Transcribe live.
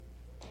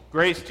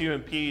Grace to you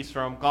and peace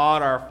from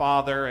God our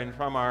Father and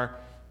from our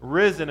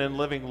risen and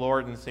living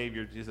Lord and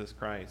Savior Jesus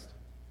Christ.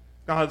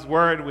 God's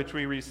word, which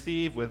we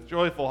receive with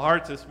joyful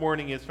hearts this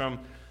morning, is from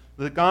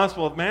the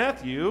Gospel of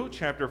Matthew,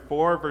 chapter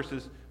 4,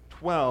 verses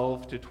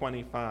 12 to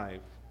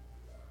 25.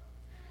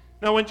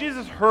 Now when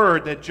Jesus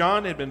heard that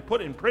John had been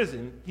put in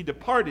prison, he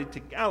departed to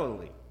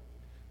Galilee.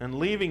 And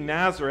leaving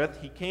Nazareth,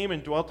 he came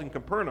and dwelt in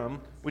Capernaum,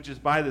 which is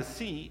by the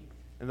sea,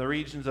 in the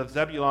regions of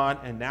Zebulun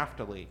and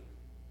Naphtali,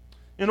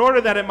 in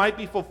order that it might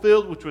be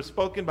fulfilled which was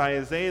spoken by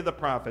Isaiah the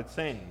prophet,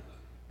 saying,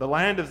 the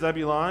land of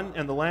Zebulun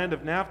and the land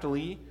of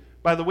Naphtali,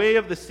 by the way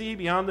of the sea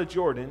beyond the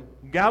Jordan,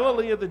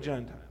 Galilee of the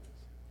Gentiles.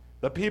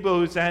 The people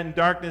who sat in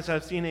darkness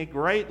have seen a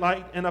great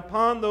light, and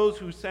upon those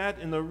who sat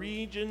in the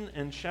region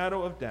and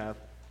shadow of death,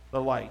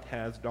 the light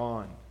has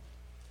dawned.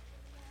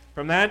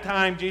 From that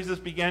time Jesus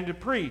began to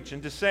preach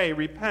and to say,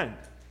 repent,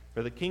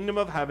 for the kingdom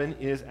of heaven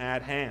is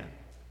at hand.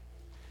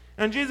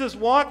 And Jesus,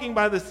 walking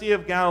by the Sea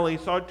of Galilee,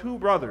 saw two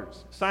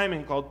brothers,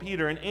 Simon called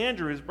Peter and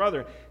Andrew his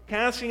brother,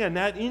 casting a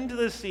net into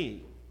the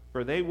sea,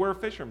 for they were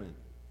fishermen.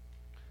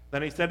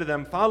 Then he said to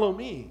them, follow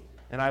me,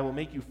 and I will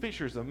make you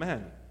fishers of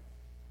men.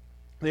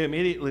 They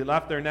immediately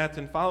left their nets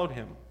and followed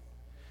him.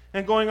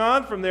 And going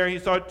on from there, he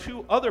saw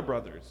two other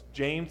brothers,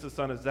 James the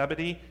son of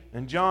Zebedee,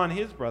 and John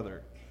his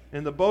brother,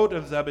 in the boat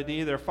of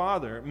Zebedee their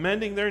father,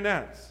 mending their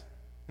nets.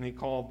 And he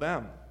called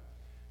them.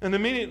 And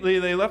immediately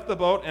they left the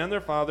boat and their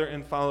father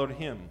and followed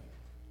him.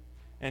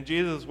 And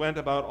Jesus went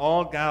about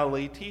all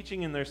Galilee,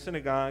 teaching in their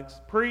synagogues,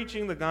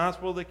 preaching the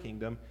gospel of the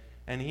kingdom,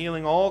 and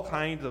healing all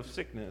kinds of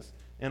sickness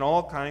and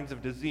all kinds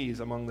of disease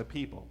among the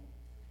people.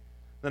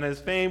 Then his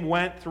fame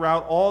went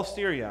throughout all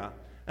Syria,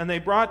 and they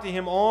brought to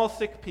him all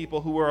sick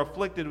people who were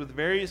afflicted with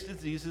various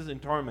diseases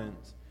and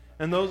torments,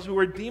 and those who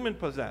were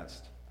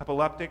demon-possessed,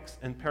 epileptics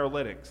and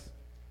paralytics,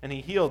 and he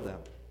healed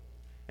them.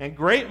 And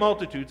great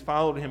multitudes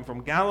followed him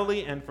from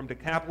Galilee and from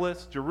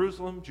Decapolis,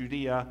 Jerusalem,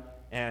 Judea,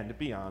 and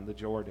beyond the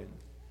Jordan.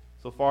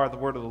 So far the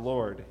word of the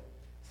Lord.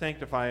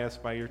 Sanctify us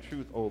by your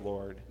truth, O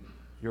Lord.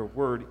 Your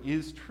word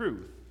is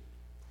truth.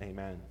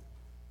 Amen.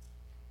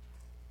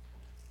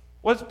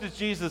 What does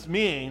Jesus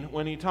mean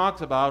when he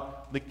talks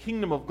about the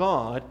kingdom of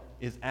God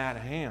is at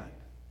hand?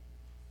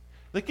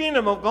 The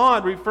kingdom of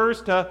God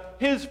refers to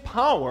his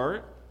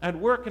power at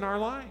work in our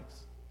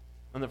lives.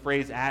 And the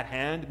phrase at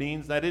hand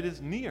means that it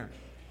is near,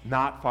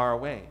 not far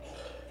away.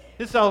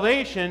 His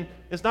salvation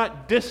is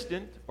not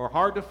distant or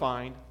hard to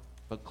find,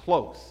 but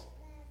close,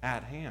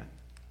 at hand.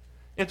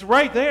 It's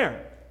right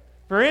there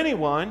for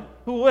anyone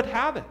who would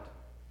have it.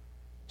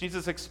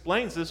 Jesus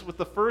explains this with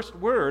the first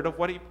word of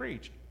what he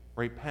preached,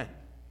 repent.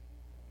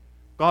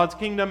 God's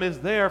kingdom is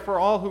there for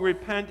all who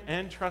repent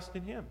and trust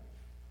in him.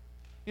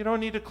 You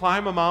don't need to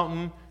climb a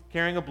mountain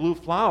carrying a blue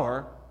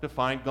flower to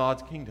find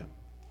God's kingdom.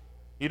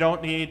 You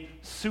don't need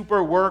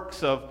super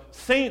works of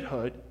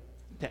sainthood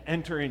to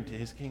enter into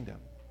his kingdom.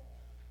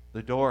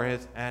 The door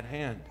is at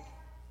hand.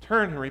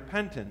 Turn in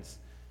repentance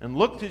and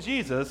look to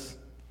Jesus,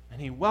 and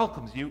he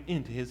welcomes you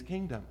into his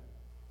kingdom.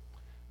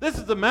 This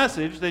is the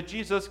message that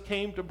Jesus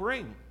came to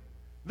bring.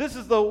 This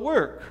is the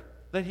work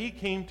that he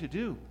came to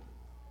do.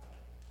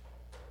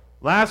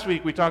 Last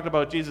week we talked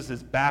about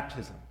Jesus'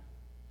 baptism.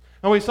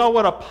 And we saw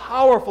what a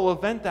powerful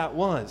event that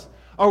was.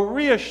 A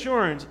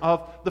reassurance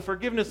of the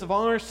forgiveness of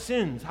all our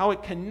sins, how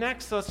it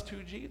connects us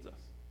to Jesus.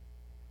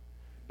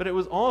 But it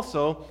was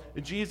also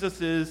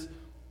Jesus'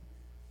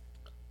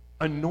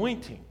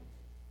 anointing.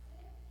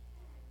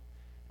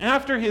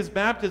 After his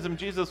baptism,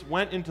 Jesus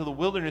went into the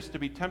wilderness to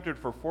be tempted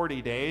for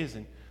 40 days,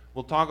 and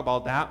we'll talk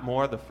about that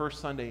more the first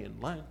Sunday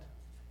in Lent.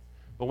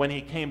 But when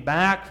he came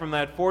back from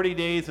that 40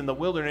 days in the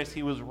wilderness,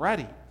 he was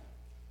ready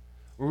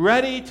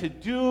to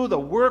do the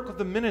work of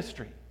the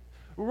ministry,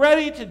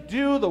 ready to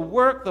do the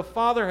work the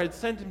Father had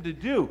sent him to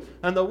do.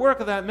 And the work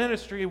of that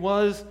ministry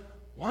was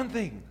one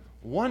thing,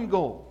 one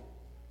goal.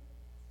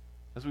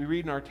 As we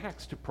read in our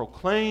text, to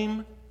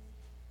proclaim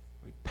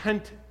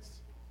repentance.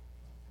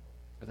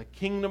 For the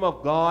kingdom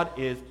of God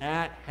is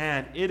at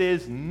hand. It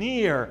is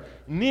near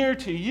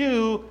to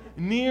you,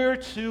 near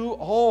to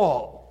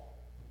all.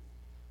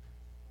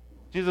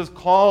 Jesus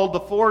called the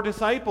 4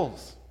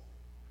 disciples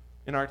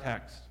in our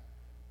text.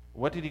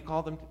 What did he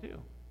call them to do?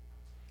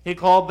 He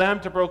called them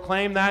to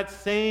proclaim that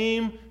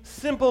same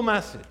simple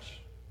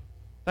message,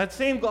 that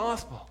same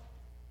gospel,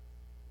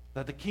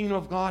 that the kingdom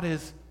of God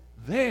is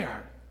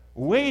there,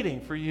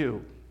 waiting for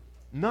you,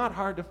 not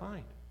hard to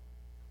find.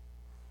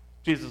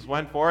 Jesus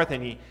went forth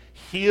and he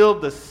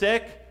healed the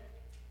sick,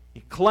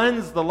 he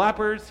cleansed the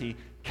lepers, he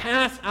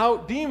cast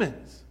out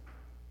demons.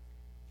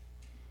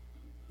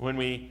 When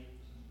we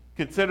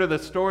consider the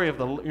story of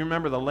you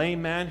remember the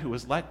lame man who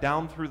was let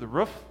down through the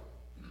roof?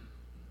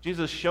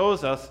 Jesus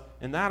shows us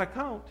in that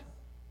account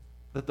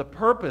that the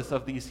purpose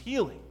of these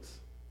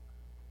healings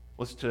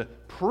was to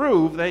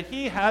prove that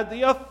he had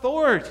the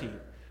authority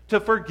to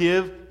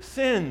forgive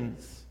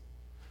sins.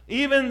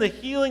 Even the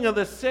healing of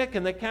the sick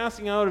and the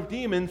casting out of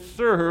demons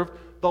served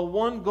the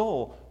one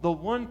goal, the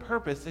one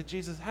purpose that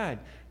Jesus had,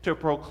 to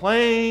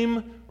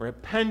proclaim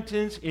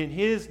repentance in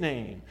his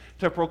name,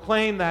 to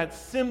proclaim that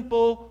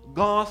simple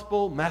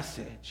gospel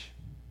message.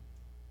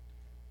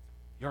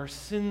 Your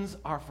sins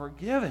are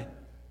forgiven.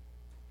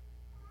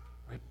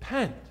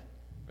 Repent,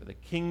 for the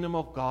kingdom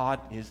of God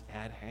is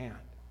at hand.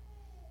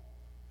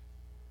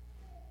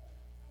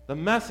 The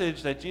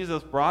message that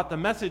Jesus brought, the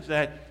message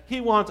that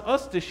he wants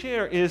us to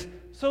share is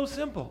so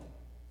simple.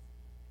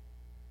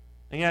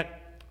 And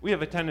yet, we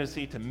have a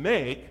tendency to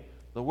make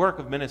the work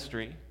of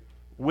ministry,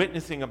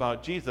 witnessing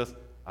about Jesus,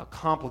 a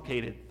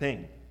complicated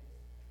thing.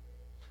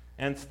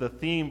 Hence the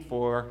theme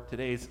for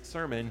today's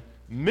sermon,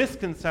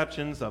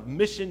 Misconceptions of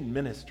Mission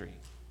Ministry.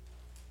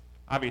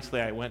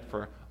 Obviously, I went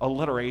for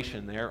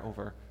alliteration there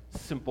over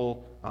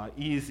simple,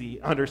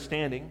 easy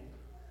understanding.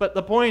 But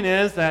the point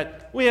is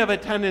that we have a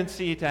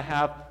tendency to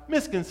have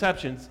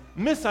misconceptions,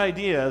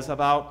 misideas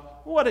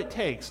about what it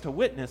takes to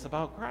witness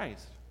about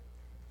Christ.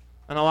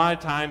 And a lot of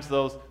times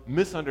those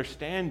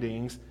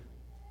misunderstandings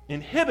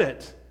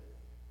inhibit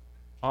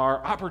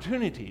our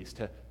opportunities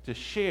to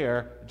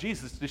share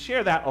Jesus, to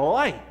share that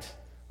light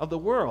of the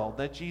world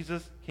that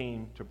Jesus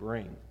came to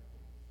bring.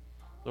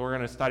 So we're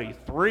going to study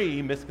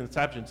 3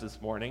 misconceptions this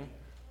morning.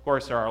 Of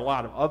course, there are a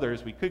lot of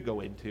others we could go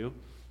into.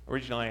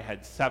 Originally, I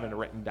had 7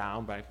 written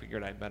down, but I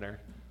figured I'd better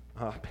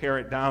pare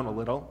it down a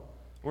little.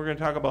 We're going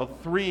to talk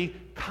about 3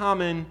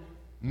 common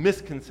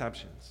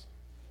misconceptions.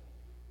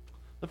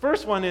 The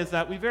first one is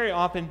that we very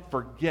often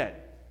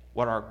forget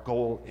what our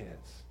goal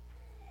is.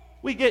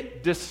 We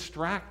get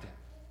distracted.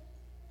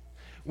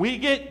 We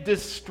get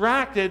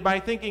distracted by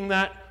thinking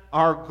that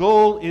our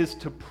goal is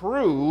to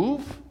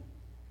prove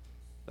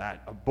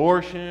that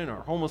abortion or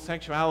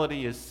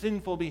homosexuality is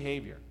sinful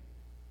behavior.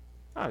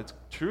 Now, it's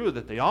true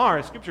that they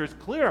are. Scripture is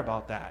clear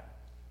about that.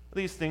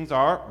 These things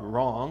are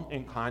wrong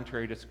and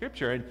contrary to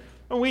Scripture,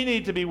 and we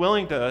need to be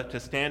willing to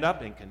stand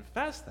up and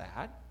confess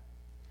that.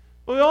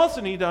 But we also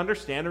need to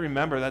understand and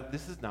remember that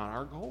this is not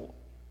our goal.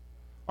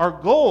 Our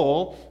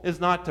goal is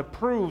not to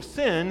prove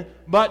sin,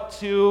 but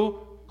to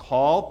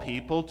call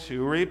people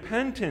to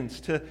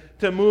repentance,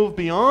 to move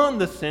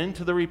beyond the sin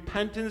to the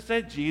repentance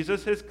that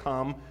Jesus has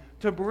come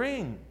to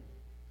bring.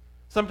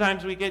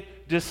 Sometimes we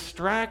get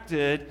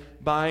distracted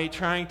by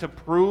trying to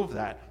prove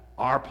that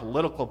our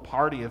political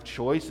party of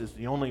choice is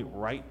the only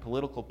right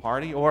political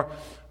party, or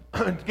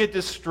get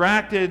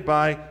distracted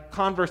by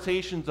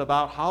conversations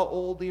about how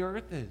old the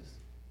earth is.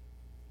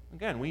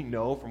 Again, we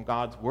know from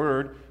God's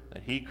word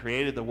that he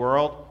created the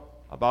world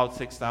about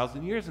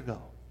 6,000 years ago.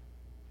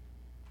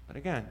 But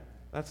again,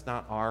 that's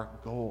not our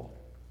goal.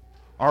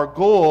 Our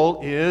goal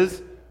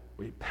is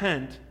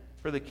repent,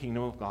 for the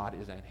kingdom of God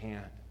is at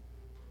hand.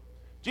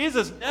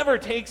 Jesus never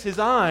takes his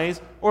eyes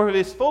or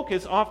his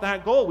focus off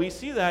that goal. We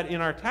see that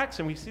in our text,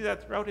 and we see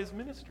that throughout his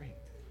ministry.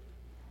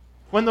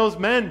 When those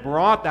men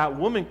brought that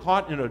woman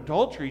caught in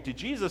adultery to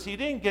Jesus, he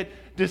didn't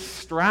get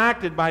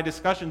distracted by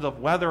discussions of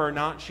whether or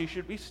not she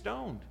should be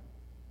stoned,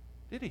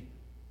 did he?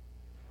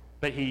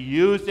 But he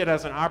used it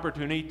as an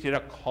opportunity to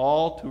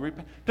call to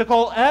repent, to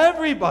call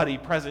everybody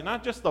present,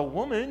 not just the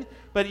woman,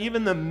 but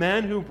even the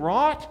men who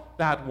brought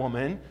that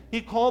woman.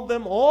 He called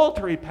them all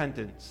to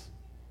repentance.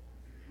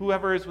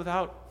 Whoever is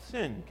without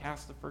sin,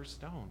 cast the first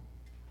stone.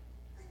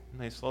 And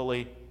they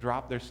slowly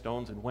dropped their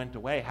stones and went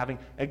away, having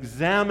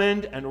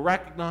examined and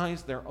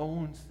recognized their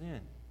own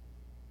sin.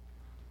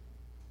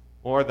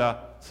 Or the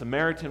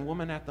Samaritan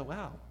woman at the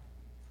well.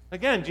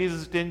 Again,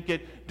 Jesus didn't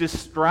get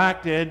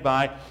distracted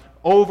by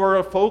over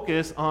a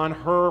focus on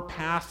her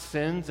past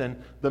sins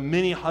and the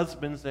many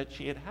husbands that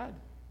she had had.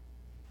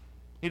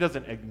 He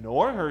doesn't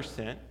ignore her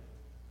sin,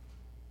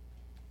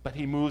 but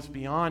he moves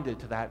beyond it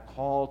to that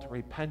call to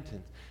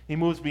repentance. He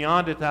moves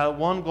beyond it to that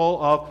one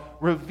goal of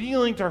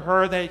revealing to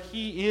her that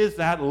he is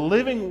that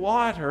living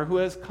water who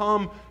has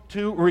come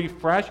to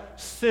refresh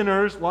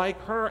sinners like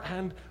her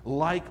and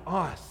like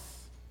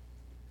us.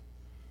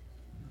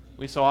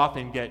 We so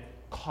often get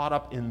caught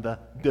up in the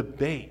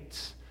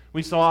debate.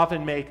 We so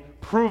often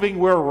make proving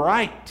we're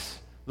right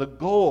the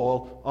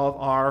goal of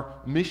our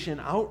mission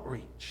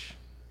outreach.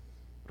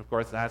 But of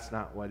course, that's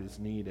not what is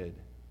needed.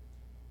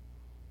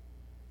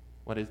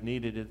 What is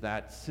needed is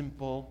that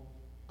simple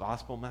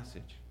gospel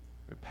message.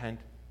 Repent,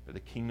 for the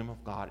kingdom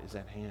of God is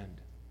at hand.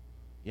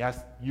 Yes,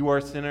 you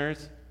are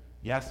sinners.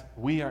 Yes,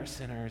 we are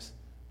sinners.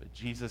 But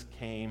Jesus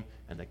came,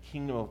 and the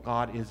kingdom of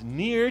God is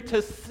near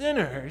to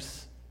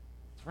sinners.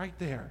 It's right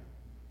there.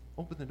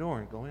 Open the door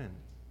and go in.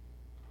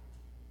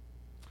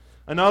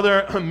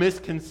 Another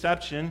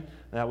misconception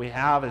that we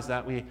have is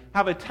that we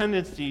have a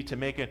tendency to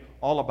make it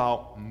all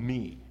about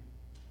me.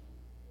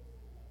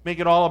 Make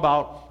it all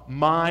about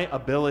my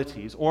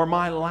abilities or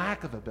my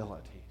lack of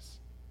abilities.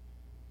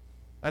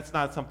 That's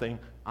not something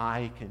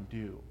I can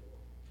do.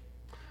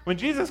 When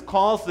Jesus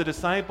calls the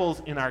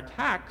disciples in our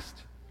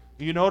text,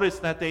 you notice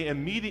that they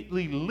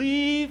immediately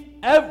leave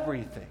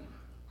everything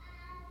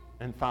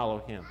and follow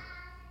him.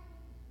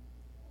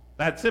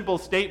 That simple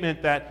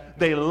statement that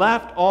they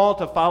left all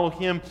to follow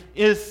him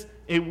is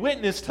a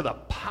witness to the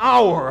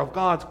power of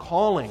God's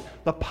calling,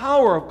 the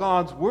power of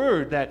God's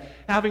word, that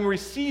having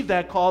received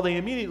that call, they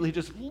immediately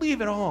just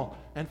leave it all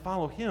and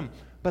follow him.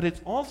 But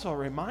it's also a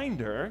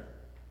reminder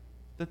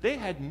that they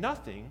had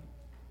nothing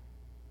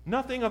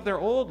of their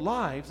old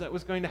lives that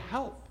was going to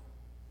help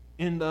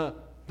in the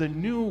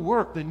new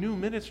work, the new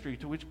ministry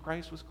to which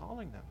Christ was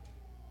calling them.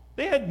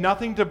 They had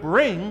nothing to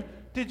bring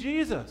to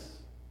Jesus.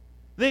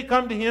 They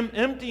come to him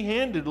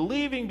empty-handed,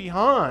 leaving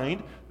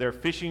behind their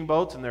fishing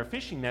boats and their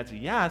fishing nets,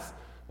 yes,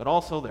 but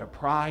also their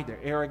pride, their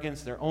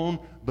arrogance, their own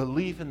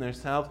belief in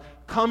themselves,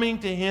 coming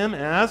to him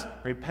as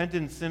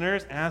repentant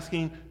sinners,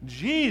 asking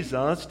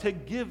Jesus to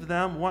give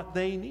them what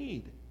they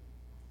need.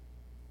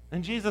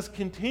 And Jesus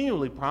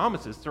continually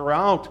promises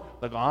throughout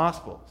the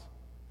Gospels,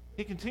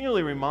 he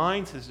continually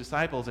reminds his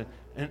disciples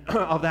and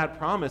of that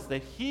promise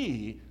that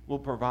he will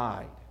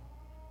provide,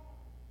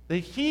 that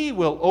he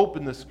will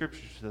open the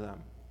Scriptures to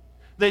them,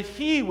 that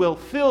he will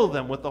fill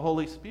them with the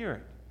Holy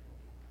Spirit.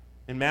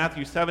 In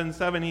Matthew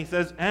 7:7, he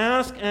says,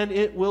 "Ask and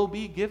it will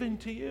be given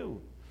to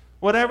you.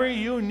 Whatever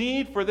you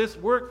need for this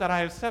work that I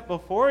have set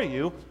before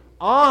you,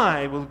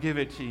 I will give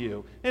it to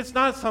you." It's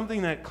not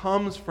something that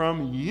comes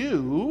from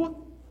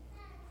you.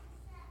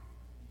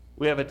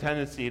 We have a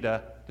tendency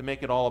to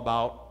make it all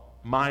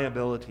about my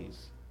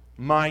abilities,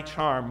 my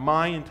charm,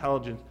 my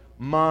intelligence,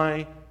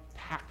 my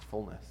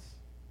tactfulness.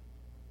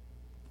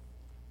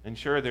 And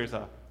sure, there's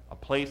a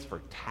place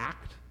for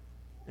tact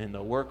in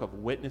the work of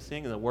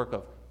witnessing and the work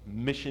of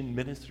mission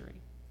ministry.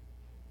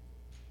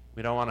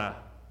 We don't want to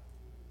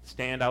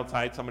stand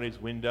outside somebody's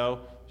window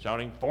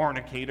shouting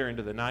 "fornicator"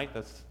 into the night.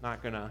 That's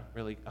not going to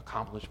really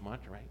accomplish much,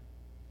 right?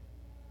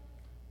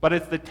 But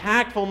it's the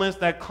tactfulness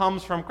that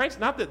comes from Christ.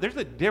 Not that there's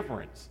a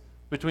difference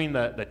between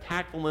the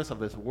tactfulness of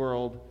this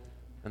world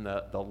and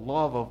the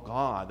love of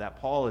God that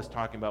Paul is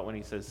talking about when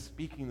he says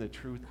speaking the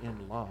truth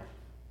in love.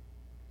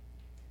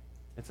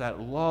 It's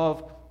that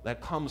love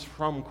that comes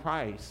from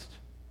Christ,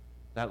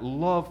 that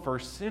love for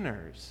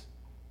sinners,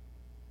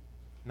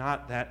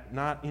 not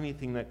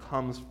anything that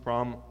comes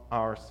from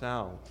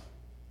ourselves.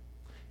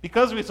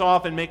 Because we so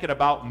often make it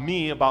about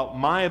me, about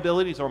my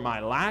abilities or my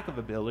lack of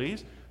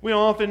abilities, we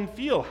often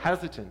feel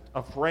hesitant,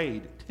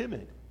 afraid,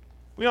 timid.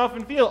 We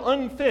often feel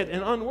unfit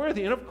and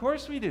unworthy, and of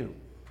course we do.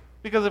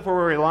 Because if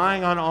we're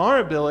relying on our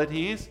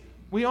abilities,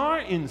 we are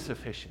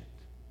insufficient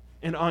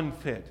and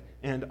unfit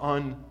and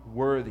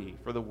unworthy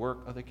for the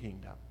work of the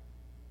kingdom.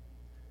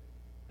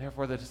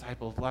 Therefore, the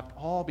disciples left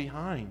all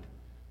behind,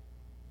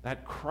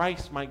 that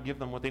Christ might give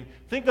them what they need.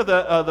 Think of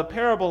the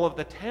parable of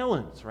the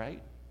talents,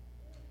 right?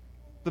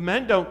 The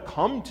men don't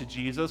come to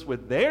Jesus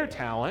with their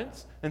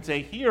talents and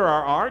say, "Here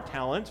are our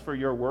talents for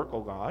your work,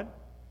 O God."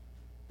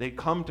 They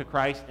come to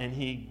Christ and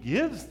he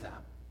gives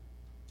them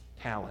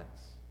talents.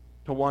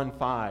 To one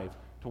 5,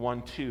 to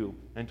one 2,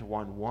 and to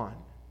one 1.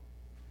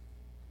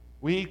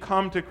 We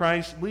come to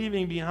Christ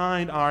leaving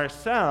behind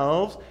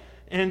ourselves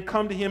and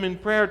come to him in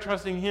prayer,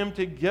 trusting him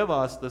to give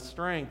us the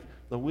strength,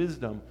 the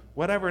wisdom,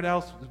 whatever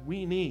else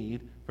we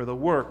need for the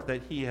work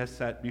that he has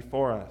set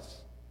before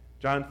us.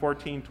 John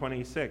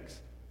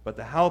 14:26, "But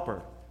the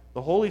Helper,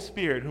 the Holy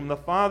Spirit, whom the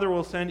Father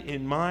will send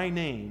in my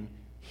name,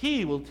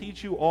 he will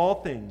teach you all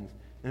things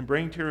and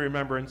bring to your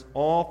remembrance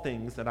all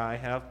things that I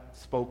have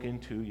spoken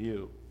to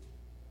you."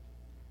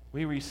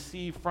 We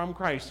receive from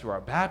Christ through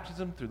our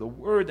baptism, through the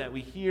word that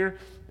we hear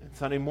on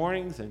Sunday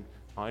mornings and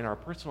in our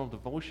personal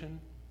devotion.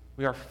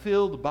 We are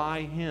filled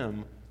by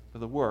him for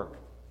the work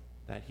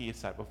that he has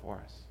set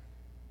before us.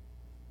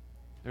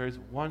 There is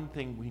one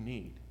thing we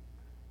need: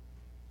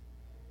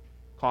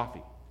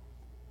 coffee.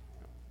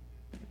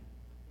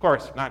 Of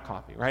course, not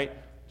coffee, right?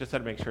 Just had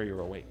to make sure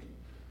you're awake.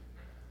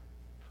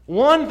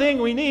 One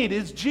thing we need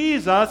is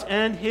Jesus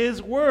and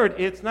his word.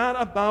 It's not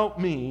about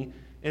me,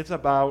 it's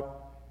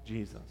about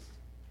Jesus.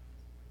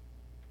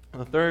 And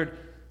the third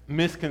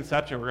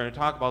misconception we're going to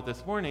talk about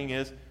this morning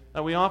is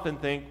that we often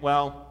think,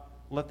 well,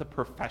 let the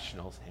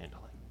professionals handle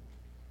it.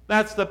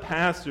 That's the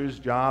pastor's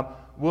job.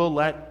 We'll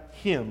let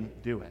him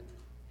do it.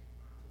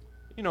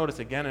 You notice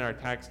again in our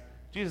text,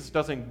 Jesus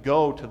doesn't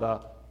go to the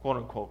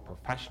quote-unquote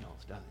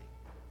professionals, does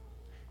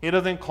he? He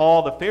doesn't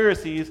call the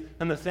Pharisees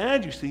and the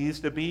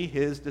Sadducees to be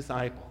his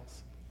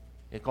disciples.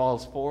 He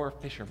calls 4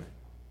 fishermen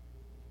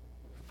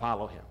to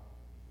follow him.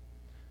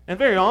 And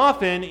very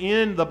often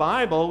in the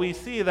Bible, we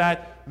see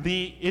that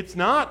it's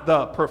not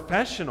the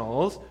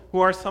professionals who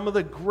are some of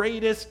the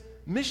greatest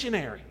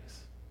missionaries.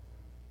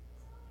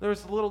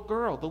 There's the little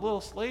girl, the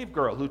little slave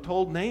girl who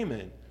told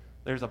Naaman,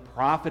 there's a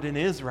prophet in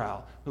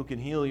Israel who can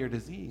heal your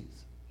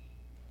disease.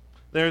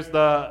 There's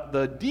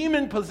the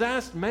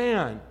demon-possessed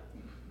man.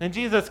 And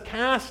Jesus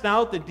cast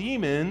out the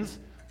demons,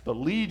 the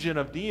legion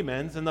of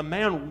demons, and the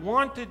man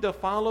wanted to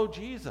follow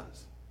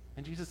Jesus.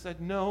 And Jesus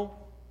said, "No,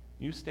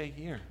 you stay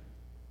here."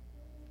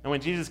 And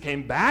when Jesus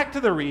came back to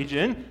the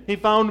region, he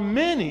found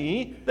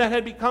many that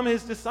had become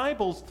his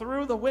disciples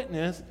through the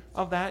witness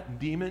of that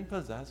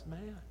demon-possessed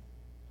man.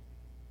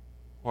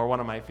 Or one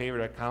of my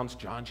favorite accounts,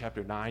 John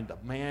chapter 9, the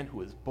man who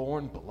was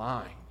born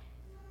blind.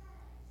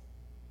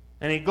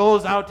 And he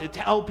goes out to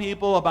tell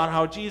people about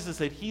how Jesus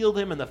had healed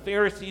him, and the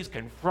Pharisees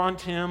confront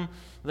him.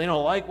 They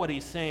don't like what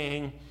he's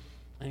saying.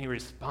 And he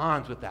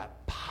responds with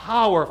that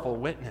powerful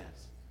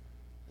witness.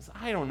 He says,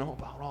 I don't know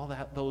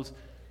about those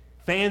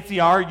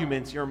fancy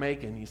arguments you're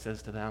making, he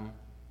says to them,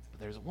 but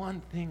there's one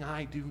thing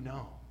I do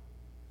know.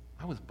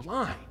 I was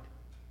blind,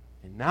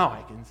 and now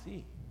I can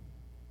see.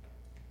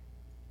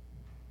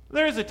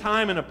 There's a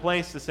time and a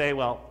place to say,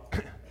 well,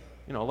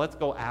 let's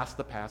go ask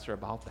the pastor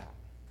about that.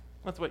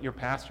 That's what your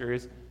pastor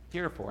is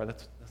here for.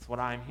 That's what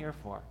I'm here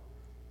for.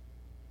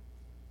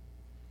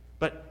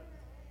 But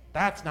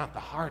that's not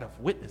the heart of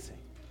witnessing.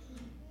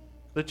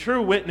 The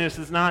true witness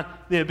is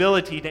not the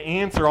ability to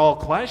answer all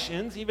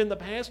questions. Even the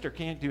pastor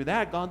can't do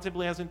that. God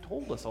simply hasn't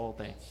told us all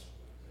things.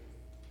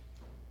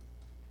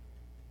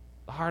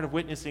 The heart of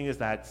witnessing is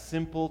that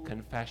simple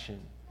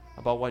confession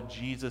about what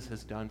Jesus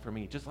has done for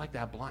me. Just like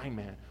that blind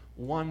man.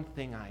 One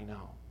thing I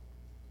know.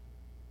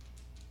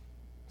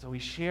 So we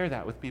share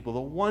that with people.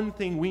 The one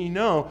thing we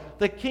know,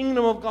 the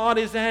kingdom of God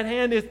is at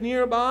hand, is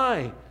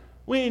nearby.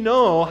 We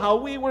know how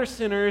we were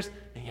sinners,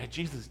 and yet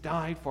Jesus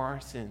died for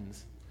our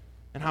sins,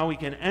 and how we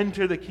can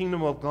enter the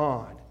kingdom of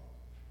God.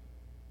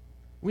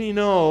 We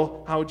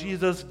know how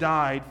Jesus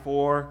died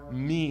for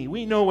me.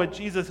 We know what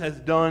Jesus has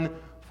done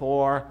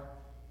for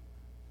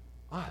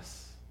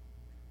us.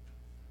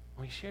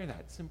 We share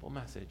that simple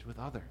message with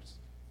others.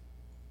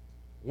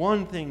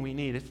 One thing we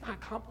need, it's not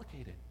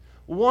complicated.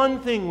 One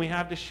thing we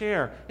have to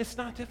share, it's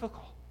not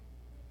difficult.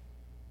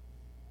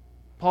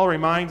 Paul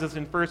reminds us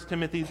in 1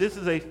 Timothy, this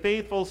is a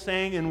faithful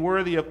saying and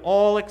worthy of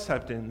all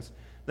acceptance,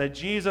 that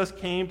Jesus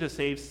came to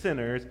save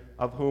sinners,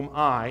 of whom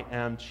I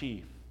am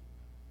chief.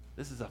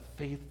 This is a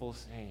faithful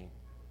saying.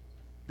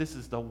 This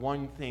is the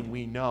one thing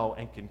we know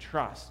and can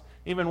trust,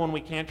 even when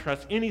we can't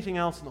trust anything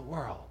else in the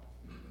world.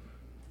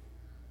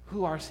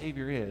 Who our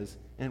Savior is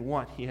and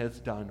what he has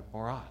done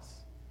for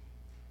us.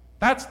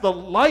 That's the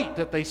light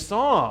that they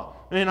saw.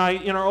 In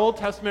our Old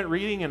Testament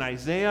reading in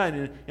Isaiah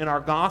and in our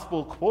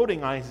gospel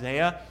quoting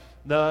Isaiah,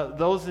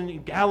 those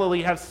in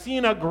Galilee have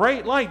seen a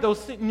great light. Those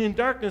sitting in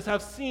darkness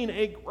have seen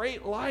a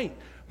great light.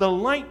 The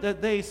light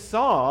that they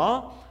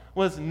saw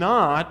was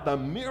not the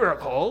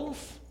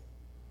miracles.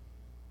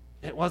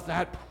 It was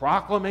that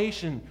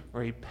proclamation,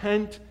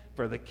 repent,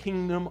 for the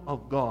kingdom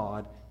of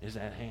God is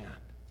at hand.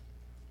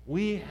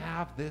 We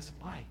have this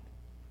light.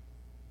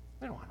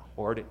 We don't want to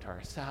hoard it to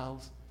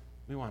ourselves.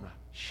 We want to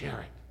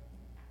share it.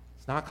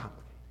 It's not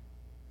complicated.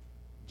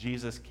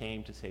 Jesus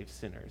came to save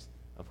sinners,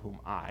 of whom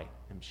I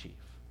am chief.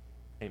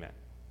 Amen.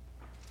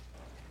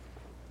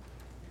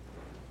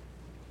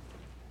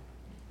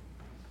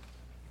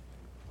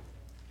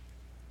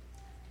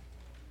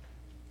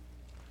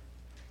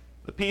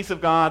 The peace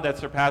of God that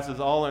surpasses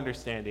all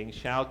understanding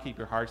shall keep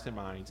your hearts and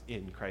minds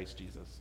in Christ Jesus.